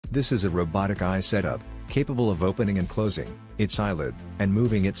This is a robotic eye setup, capable of opening and closing its eyelid, and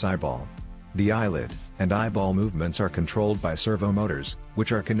moving its eyeball. The eyelid and eyeball movements are controlled by servo motors,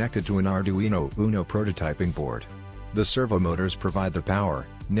 which are connected to an Arduino Uno prototyping board. The servo motors provide the power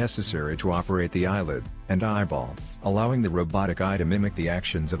necessary to operate the eyelid and eyeball, allowing the robotic eye to mimic the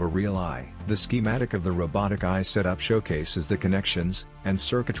actions of a real eye. The schematic of the robotic eye setup showcases the connections and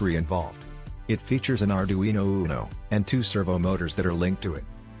circuitry involved. It features an Arduino Uno and 2 servo motors that are linked to it.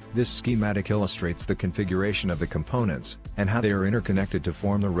 This schematic illustrates the configuration of the components and how they are interconnected to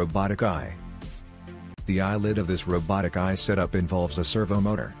form the robotic eye. The eyelid of this robotic eye setup involves a servo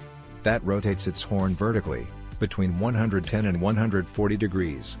motor that rotates its horn vertically between 110 and 140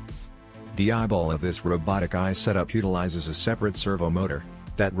 degrees. The eyeball of this robotic eye setup utilizes a separate servo motor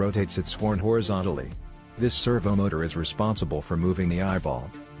that rotates its horn horizontally. This servo motor is responsible for moving the eyeball.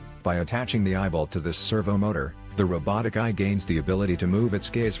 By attaching the eyeball to this servo motor, the robotic eye gains the ability to move its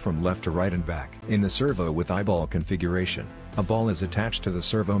gaze from left to right and back. In the servo with eyeball configuration, a ball is attached to the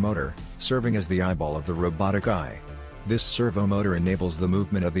servo motor, serving as the eyeball of the robotic eye. This servo motor enables the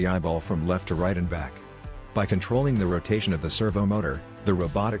movement of the eyeball from left to right and back. By controlling the rotation of the servo motor, the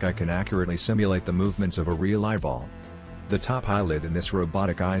robotic eye can accurately simulate the movements of a real eyeball. The top eyelid in this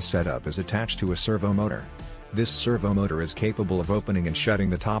robotic eye setup is attached to a servo motor. This servo motor is capable of opening and shutting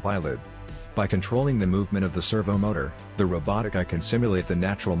the top eyelid. By controlling the movement of the servo motor, the robotic eye can simulate the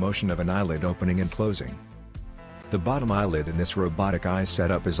natural motion of an eyelid opening and closing. The bottom eyelid in this robotic eye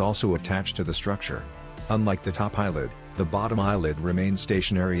setup is also attached to the structure. Unlike the top eyelid, the bottom eyelid remains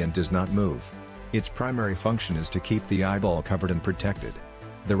stationary and does not move. Its primary function is to keep the eyeball covered and protected.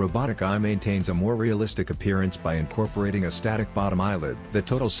 The robotic eye maintains a more realistic appearance by incorporating a static bottom eyelid. The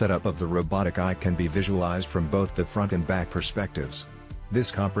total setup of the robotic eye can be visualized from both the front and back perspectives. This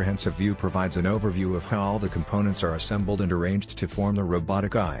comprehensive view provides an overview of how all the components are assembled and arranged to form the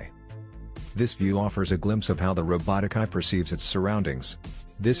robotic eye. This view offers a glimpse of how the robotic eye perceives its surroundings.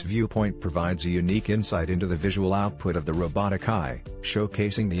 This viewpoint provides a unique insight into the visual output of the robotic eye,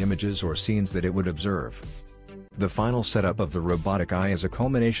 showcasing the images or scenes that it would observe. The final setup of the robotic eye is a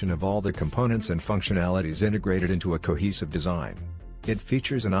culmination of all the components and functionalities integrated into a cohesive design. It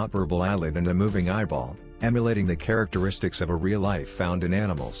features an operable eyelid and a moving eyeball, emulating the characteristics of a real eye found in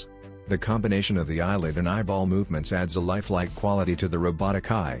animals. The combination of the eyelid and eyeball movements adds a lifelike quality to the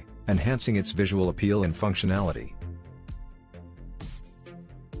robotic eye, enhancing its visual appeal and functionality.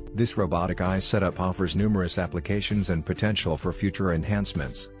 This robotic eye setup offers numerous applications and potential for future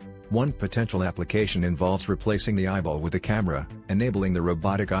enhancements. One potential application involves replacing the eyeball with a camera, enabling the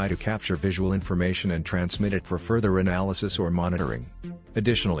robotic eye to capture visual information and transmit it for further analysis or monitoring.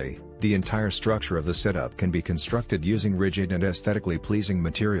 Additionally, the entire structure of the setup can be constructed using rigid and aesthetically pleasing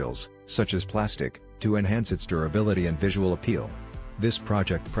materials, such as plastic, to enhance its durability and visual appeal. This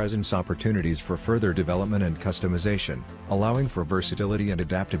project presents opportunities for further development and customization, allowing for versatility and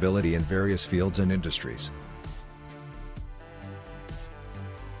adaptability in various fields and industries.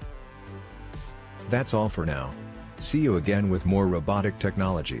 That's all for now. See you again with more robotic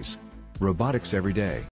technologies. Robotics every day.